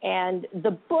 And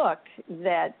the book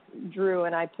that Drew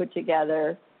and I put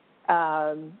together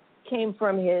came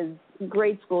from his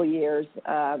grade school years,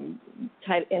 and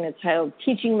it's titled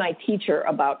Teaching My Teacher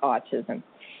About Autism.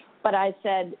 But I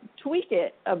said, tweak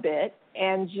it a bit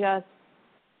and just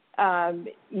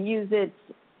use it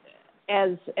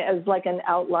as like an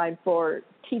outline for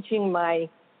teaching my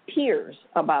peers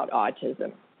about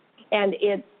autism. And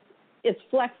it's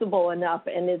flexible enough,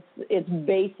 and it's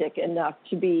basic enough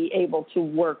to be able to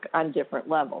work on different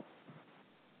levels.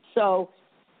 So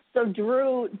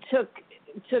Drew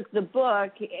took the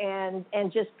book and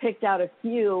just picked out a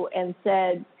few and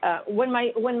said, when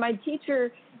my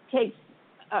teacher takes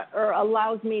or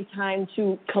allows me time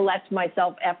to collect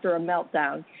myself after a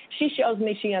meltdown, she shows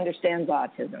me she understands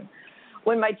autism.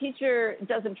 When my teacher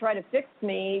doesn't try to fix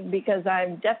me because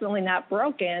I'm definitely not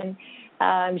broken,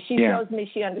 she shows me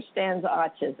she understands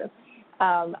autism.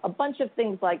 A bunch of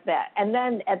things like that. And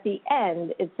then at the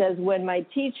end, it says, when my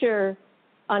teacher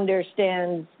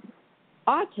understands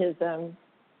autism,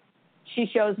 she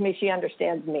shows me she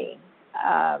understands me.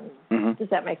 Does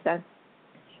that make sense?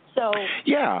 So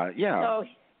yeah. So,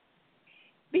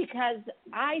 because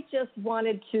I just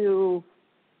wanted to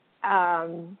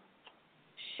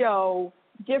show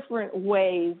different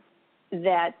ways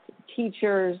that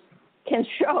teachers can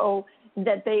show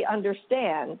that they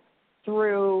understand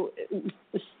through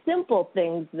simple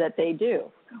things that they do.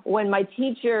 When my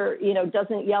teacher,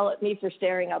 doesn't yell at me for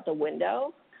staring out the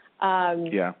window,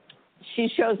 she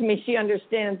shows me she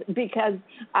understands, because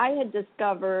I had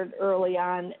discovered early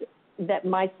on that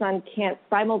my son can't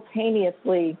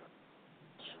simultaneously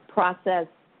process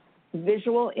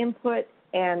visual input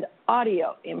and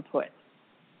audio input.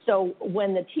 So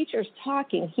when the teacher's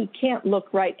talking, he can't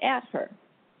look right at her.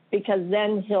 because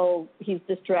then he's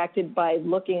distracted by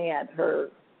looking at her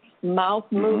mouth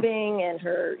moving and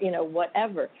her,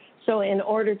 whatever. So in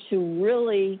order to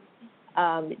really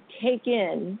take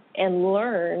in and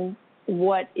learn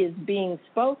what is being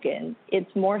spoken,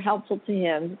 it's more helpful to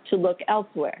him to look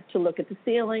elsewhere, to look at the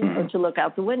ceiling or to look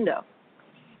out the window.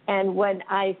 And when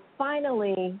that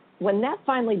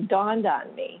finally dawned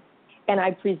on me and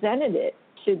I presented it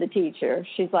to the teacher,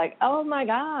 she's like, oh my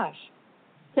gosh,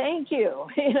 thank you,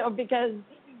 because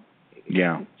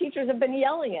teachers have been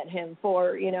yelling at him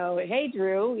for, hey,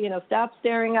 Drew, stop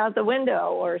staring out the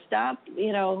window, or stop,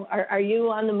 are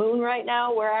you on the moon right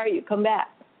now? Where are you? Come back.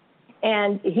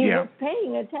 And he was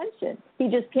paying attention. He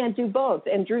just can't do both.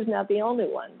 And Drew's not the only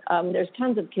one. There's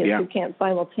tons of kids who can't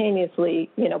simultaneously,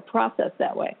 process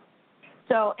that way.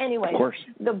 So anyway,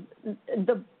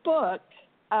 the book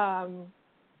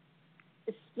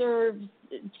serves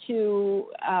to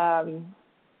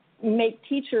make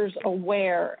teachers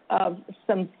aware of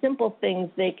some simple things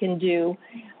they can do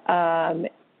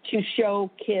to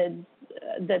show kids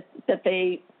that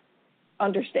they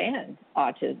understand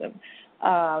autism.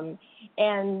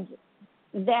 And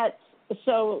that's,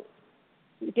 so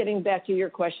getting back to your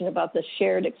question about the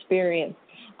shared experience,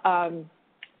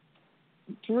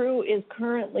 Drew is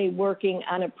currently working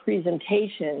on a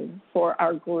presentation for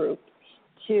our group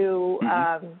to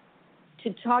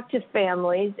talk to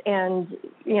families and,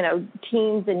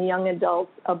 teens and young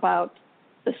adults about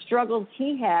the struggles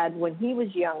he had when he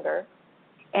was younger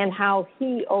and how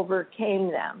he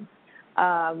overcame them,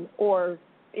 or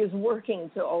is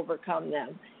working to overcome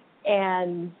them.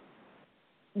 And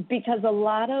because a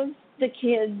lot of the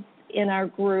kids in our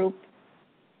group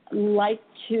like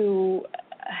to,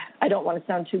 I don't want to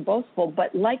sound too boastful,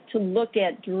 but like to look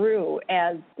at Drew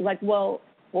as like, well,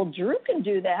 Drew can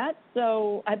do that,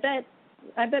 so I bet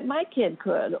my kid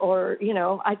could, or,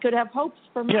 I could have hopes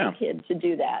for my kid to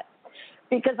do that.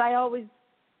 Because I always,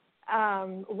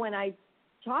 when I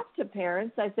talk to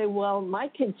parents, I say, well, my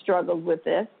kid struggled with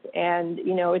this, and,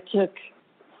 it took,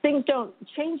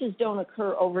 changes don't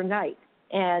occur overnight.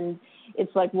 And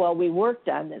it's like, well, we worked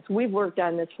on this. We've worked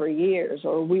on this for years,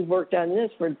 or we've worked on this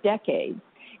for decades.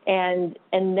 And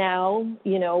now,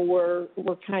 we're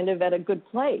kind of at a good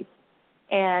place.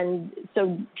 And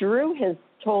so Drew has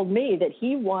told me that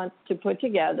he wants to put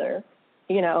together,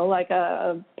 like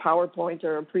a PowerPoint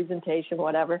or a presentation,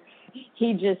 whatever.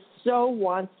 He just so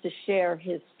wants to share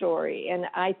his story, and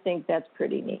I think that's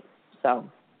pretty neat. So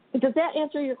does that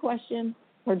answer your question,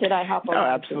 or did I hop around?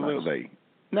 No, absolutely.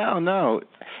 No.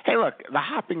 Hey, look, the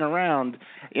hopping around,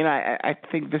 I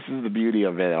think this is the beauty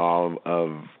of it all,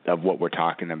 of what we're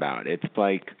talking about. It's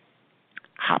like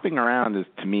hopping around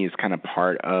to me is kind of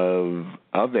part of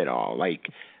it all. Like,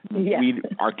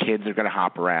 our kids are going to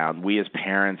hop around. We as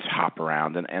parents hop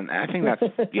around, and I think that's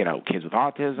kids with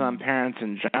autism, parents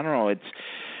in general.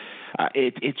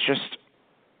 It's just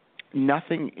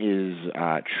nothing is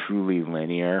truly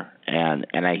linear, and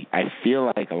I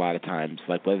feel like a lot of times,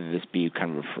 like whether this be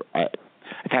kind of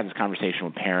I've had this conversation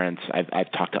with parents.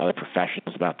 I've talked to other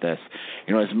professionals about this.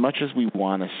 As much as we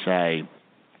want to say,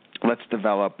 let's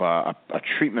develop a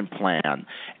treatment plan,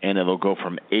 and it'll go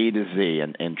from A to Z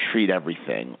and treat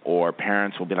everything. Or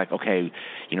parents will be like, okay,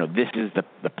 this is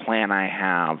the plan I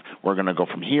have. We're going to go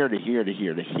from here to here to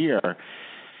here to here.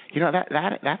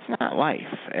 That's not life.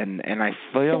 And I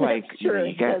feel like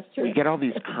you get all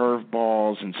these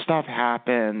curveballs and stuff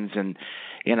happens, and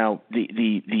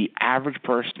the average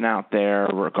person out there,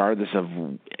 regardless of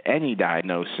any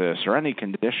diagnosis or any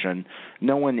condition,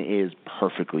 no one is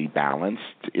perfectly balanced.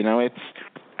 It's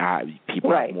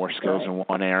people have more skills in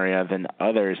one area than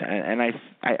others, and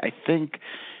I think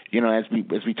as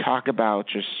we talk about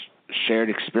just shared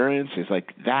experiences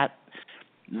like that.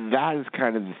 That is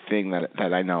kind of the thing that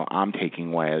I know I'm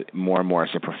taking away more and more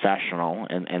as a professional,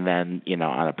 and then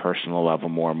on a personal level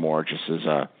more and more just as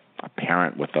a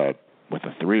parent with a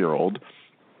 3-year-old,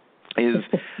 is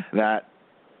that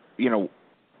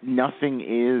nothing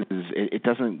it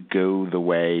doesn't go the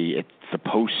way it's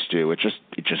supposed to. It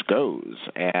just goes,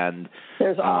 and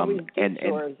there's always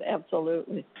detours,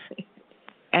 absolutely.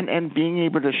 And being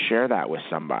able to share that with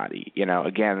somebody,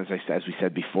 again, as we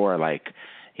said before, like.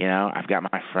 I've got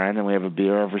my friend, and we have a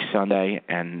beer every Sunday,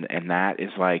 and that is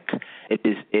like it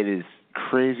is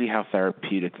crazy how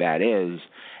therapeutic that is,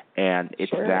 and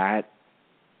it's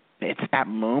that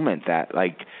moment that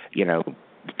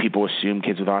people assume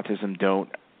kids with autism don't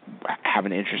have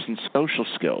an interest in social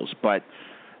skills, but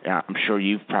I'm sure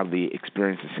you've probably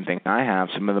experienced the same thing I have.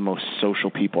 Some of the most social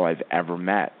people I've ever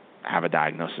met have a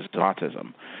diagnosis of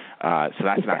autism. So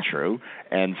that's not true.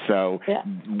 And so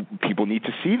people need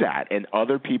to see that, and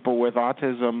other people with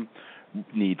autism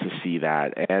need to see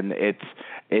that. And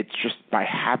it's just by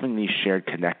having these shared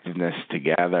connectedness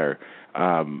together,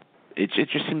 it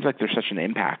just seems like there's such an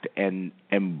impact. And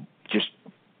just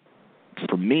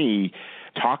for me,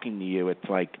 talking to you, it's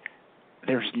like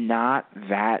there's not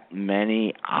that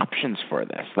many options for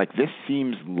this. Like, this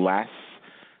seems less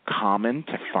common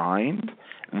to find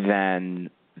than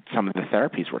some of the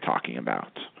therapies we're talking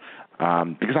about.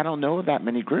 Because I don't know that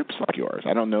many groups like yours.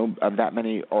 I don't know of that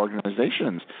many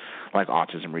organizations like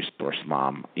Autism Resource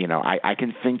Mom. You know, I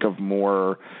can think of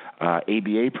more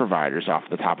ABA providers off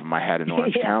the top of my head in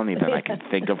Orange County than I can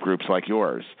think of groups like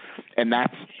yours. And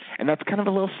that's kind of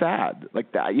a little sad.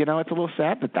 Like that, you know, it's a little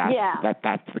sad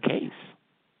that's the case.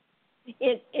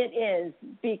 It is,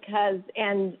 because,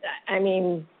 and I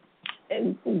mean,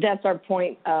 that's our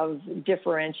point of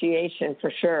differentiation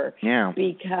for sure. Yeah.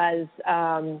 Because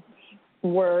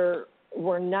we're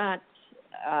not,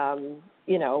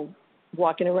 you know,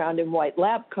 walking around in white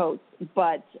lab coats,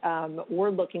 but we're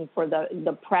looking for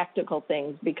the practical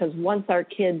things, because once our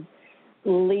kids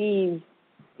leave,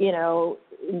 you know,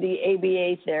 the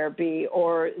ABA therapy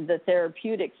or the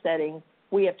therapeutic setting,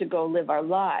 we have to go live our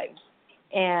lives.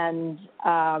 And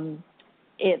I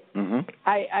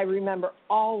remember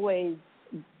always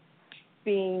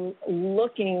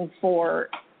looking for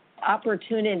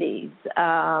opportunities.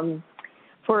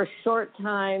 For a short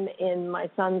time in my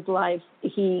son's life,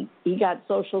 he got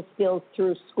social skills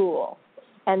through school.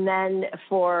 And then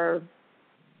for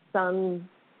some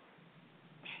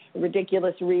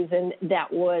ridiculous reason,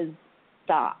 that was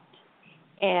stopped.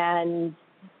 And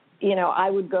you know, I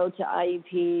would go to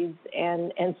IEPs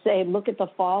and say, look at the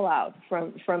fallout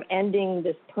from ending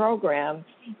this program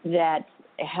that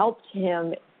helped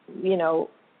him, you know,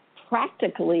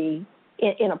 practically,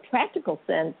 in a practical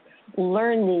sense,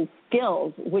 learn these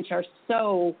skills, which are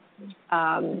so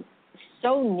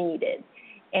needed.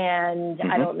 And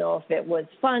I don't know if it was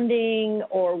funding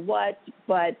or what,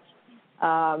 but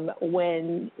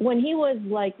when he was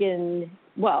like in,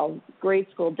 well, grade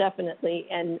school definitely,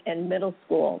 and middle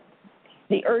school,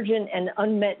 the urgent and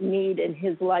unmet need in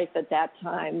his life at that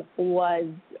time was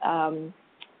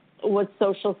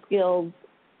social skills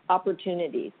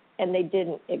opportunities, and they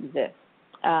didn't exist.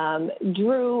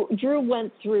 Drew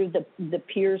went through the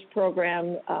PEERS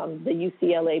program, the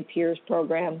UCLA PEERS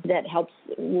program that helps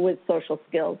with social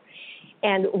skills.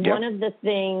 And one of the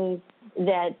things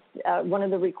that, one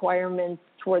of the requirements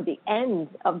toward the end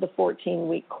of the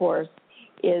 14-week course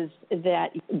is that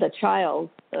the child,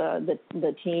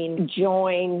 the teen,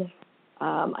 join,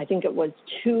 I think it was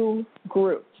 2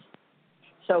 groups.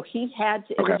 So he had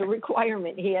to, it was a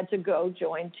requirement, he had to go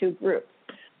join 2 groups.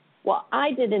 Well,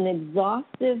 I did an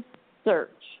exhaustive search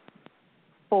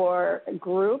for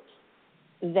groups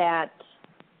that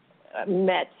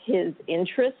met his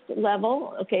interest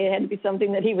level. Okay, it had to be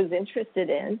something that he was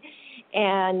interested in,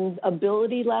 and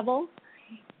ability level,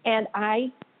 and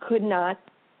I could not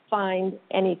find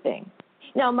anything.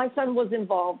 Now, my son was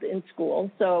involved in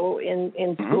school, so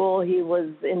in school he was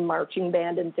in marching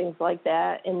band and things like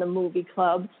that, in the movie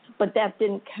club, but that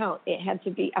didn't count. It had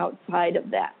to be outside of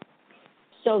that.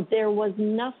 So there was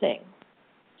nothing.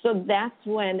 So that's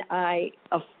when I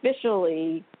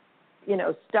officially, you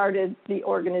know, started the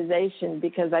organization,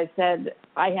 because I said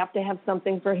I have to have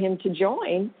something for him to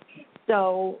join.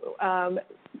 So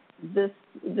this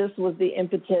was the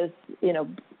impetus, you know,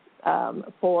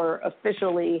 for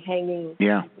officially hanging,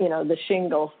 you know, the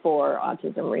shingle for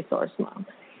Autism Resource Mom.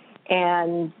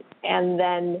 And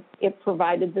then it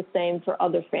provided the same for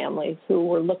other families who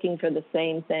were looking for the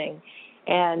same thing.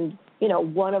 And, you know,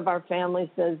 one of our families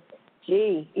says,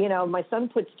 gee, you know, my son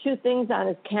puts 2 things on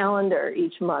his calendar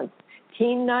each month,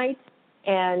 teen night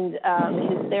and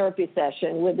his therapy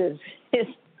session with his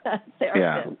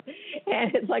therapist.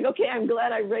 And it's like, okay, I'm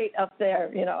glad I rate up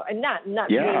there, you know, and not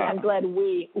me, I'm glad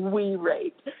we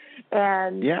rate.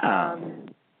 And,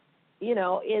 you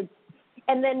know, it's,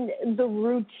 and then the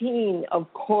routine,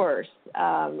 of course,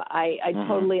 I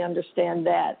totally understand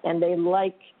that. And they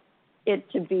like it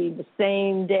to be the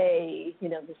same day, you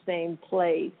know, the same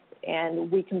place.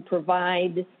 And we can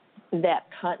provide that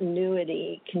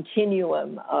continuity,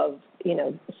 continuum of, you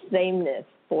know, sameness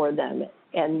for them.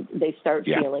 And they start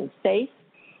feeling safe.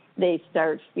 They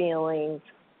start feeling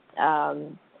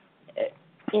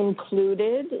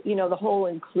included. You know, the whole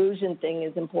inclusion thing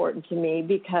is important to me,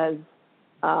 because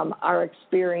our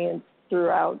experience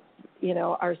throughout, you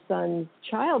know, our son's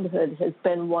childhood has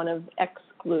been one of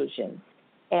exclusion.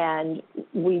 And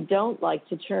we don't like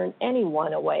to turn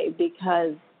anyone away,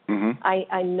 because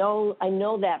I know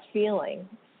that feeling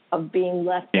of being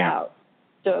left out.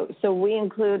 So we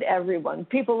include everyone.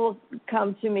 People will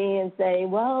come to me and say,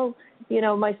 well,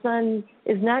 my son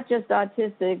is not just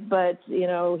autistic, but,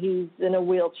 he's in a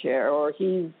wheelchair or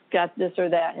he's got this or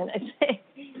that. And I say,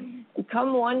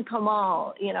 come one, come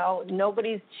all.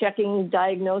 Nobody's checking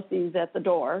diagnoses at the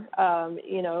door.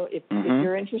 If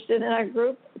you're interested in our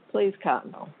group, please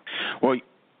come. Well,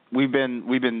 we've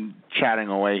been chatting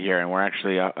away here, and we're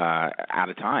actually out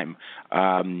of time.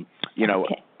 Okay.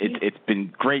 It's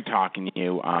been great talking to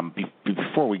you.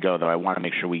 Before we go, though, I want to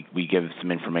make sure we give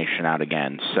some information out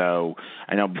again. So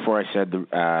I know before I said,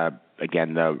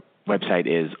 again, the website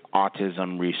is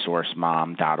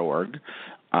autismresourcemom.org.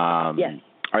 Yes.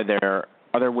 Are there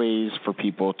other ways for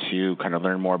people to kind of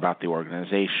learn more about the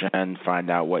organization,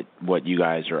 find out what you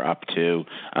guys are up to,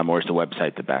 or is the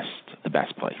website the best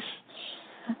place?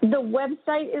 The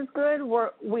website is good.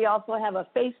 We also have a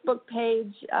Facebook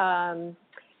page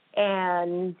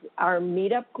and our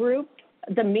meetup group.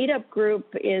 The meetup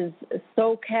group is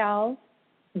SoCal,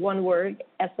 one word,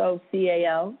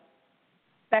 SOCAL,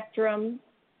 Spectrum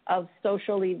of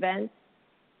Social Events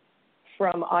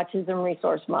from Autism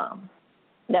Resource Mom.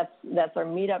 That's our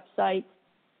meetup site,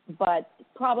 but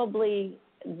probably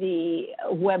the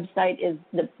website is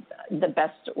the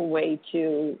best way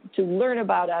to learn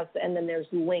about us, and then there's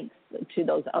links to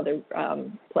those other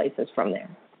places from there.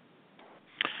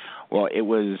 Well, it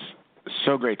was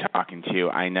so great talking to you.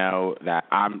 I know that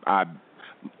I'm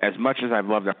as much as I've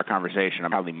loved our conversation,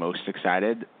 I'm probably most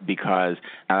excited because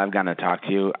now that I've gotten to talk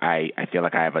to you, I feel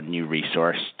like I have a new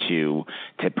resource to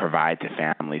provide to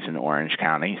families in Orange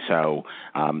County. So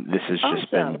this has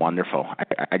just been wonderful.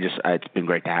 It's been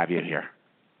great to have you here.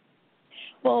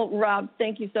 Well, Rob,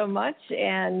 thank you so much,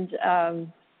 and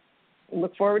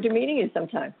look forward to meeting you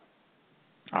sometime.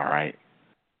 All right.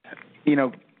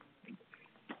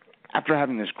 After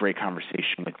having this great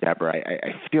conversation with Deborah,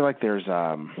 I feel like there's,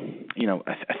 a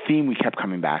theme we kept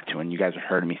coming back to, and you guys have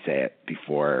heard me say it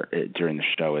before during the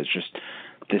show, is just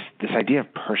this idea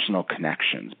of personal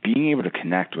connections, being able to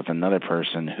connect with another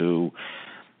person who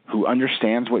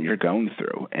understands what you're going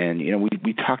through. And,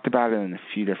 we talked about it in a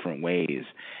few different ways,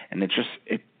 and it's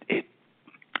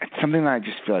something that I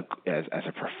just feel like as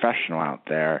a professional out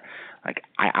there, like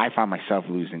I find myself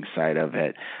losing sight of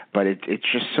it, but it's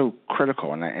just so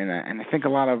critical, and I think a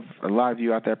lot of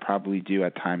you out there probably do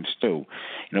at times too,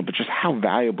 but just how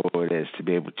valuable it is to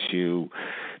be able to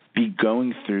be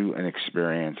going through an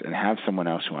experience and have someone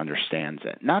else who understands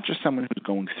it, not just someone who's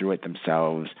going through it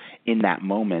themselves in that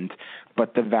moment,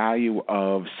 but the value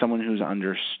of someone who's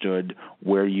understood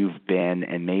where you've been,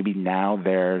 and maybe now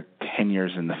they're 10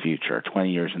 years in the future,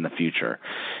 20 years in the future.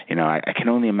 I can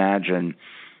only imagine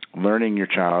learning your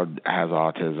child has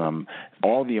autism,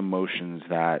 all the emotions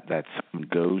that someone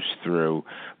goes through,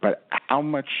 but how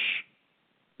much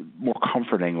more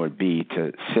comforting would be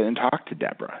to sit and talk to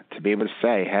Deborah, to be able to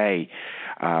say, hey,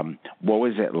 what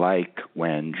was it like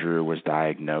when Drew was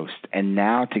diagnosed? And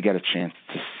now to get a chance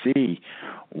to see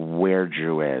where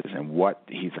Drew is and what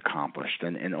he's accomplished,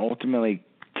 and ultimately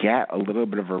get a little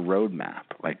bit of a roadmap.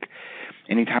 Like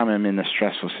anytime I'm in a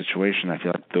stressful situation, I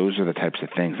feel like those are the types of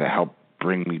things that help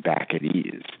bring me back at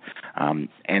ease. And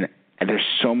there's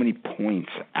so many points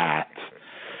at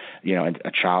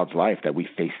a child's life that we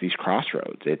face these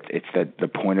crossroads. It's the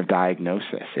point of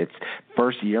diagnosis. It's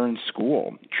first year in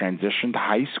school, transition to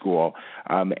high school,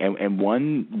 and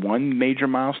one major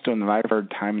milestone that I've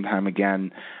heard time and time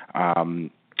again,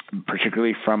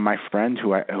 particularly from my friend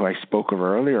who I spoke of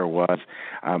earlier, was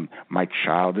my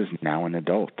child is now an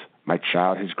adult. My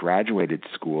child has graduated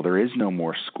school. There is no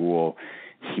more school.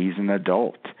 He's an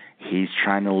adult. He's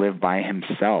trying to live by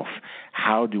himself.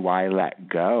 How do I let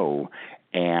go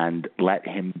and let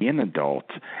him be an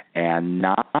adult and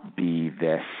not be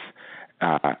this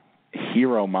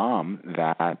hero mom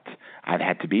that I've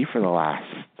had to be for the last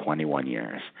 21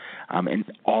 years?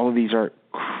 And all of these are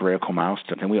critical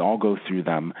milestones, and we all go through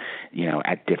them,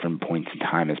 at different points in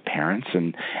time as parents,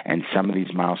 and some of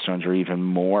these milestones are even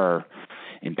more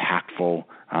impactful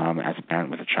as a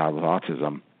parent with a child with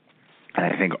autism. And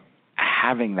I think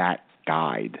having that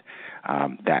guide,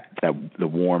 the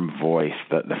warm voice,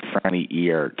 the friendly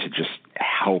ear to just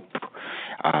help,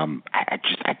 I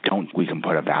don't think we can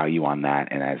put a value on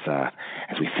that. And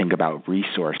as we think about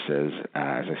resources,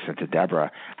 as I said to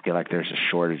Deborah, I feel like there's a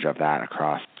shortage of that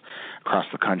across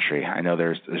the country. I know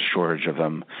there's a shortage of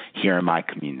them here in my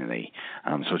community.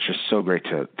 So it's just so great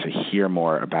to hear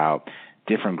more about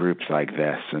different groups like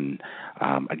this. And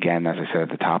again, as I said at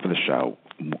the top of the show,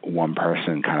 one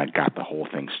person kind of got the whole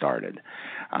thing started.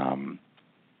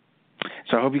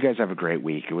 So I hope you guys have a great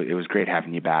week. It was great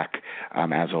having you back,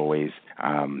 as always.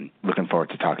 Looking forward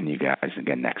to talking to you guys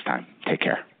again next time. Take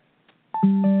care.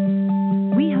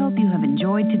 We hope you have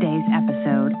enjoyed today's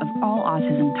episode of All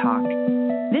Autism Talk.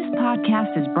 This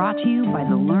podcast is brought to you by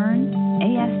the Learn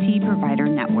AST Provider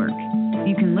Network.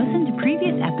 You can listen to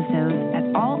previous episodes at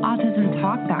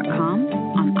allautismtalk.com,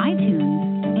 on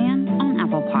iTunes, and on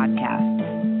Apple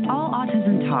Podcasts. All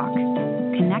Autism Talk,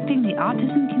 connecting the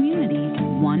autism community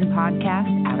one podcast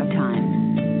at a time.